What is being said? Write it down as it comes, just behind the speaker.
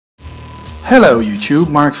Hello YouTube,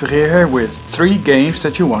 Mark Vergeer here with 3 games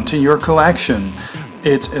that you want in your collection.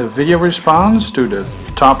 It's a video response to the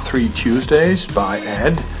Top 3 Tuesdays by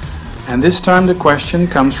Ed, and this time the question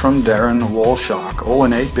comes from darrenwalshsock, all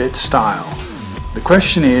in 8-bit style. The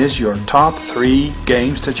question is your top 3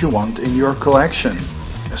 games that you want in your collection.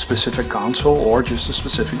 A specific console or just a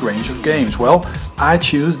specific range of games. Well, I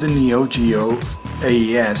choose the Neo Geo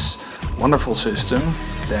AES. Wonderful system,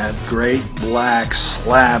 that great black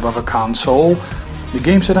slab of a console. The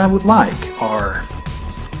games that I would like are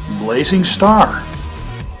Blazing Star,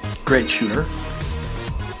 great shooter.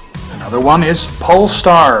 Another one is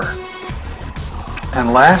Polestar.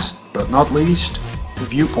 And last but not least,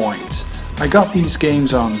 Viewpoint. I got these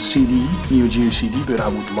games on CD, Neo Geo CD, but I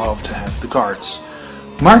would love to have the cards.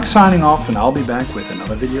 Mark signing off, and I'll be back with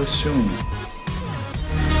another video soon.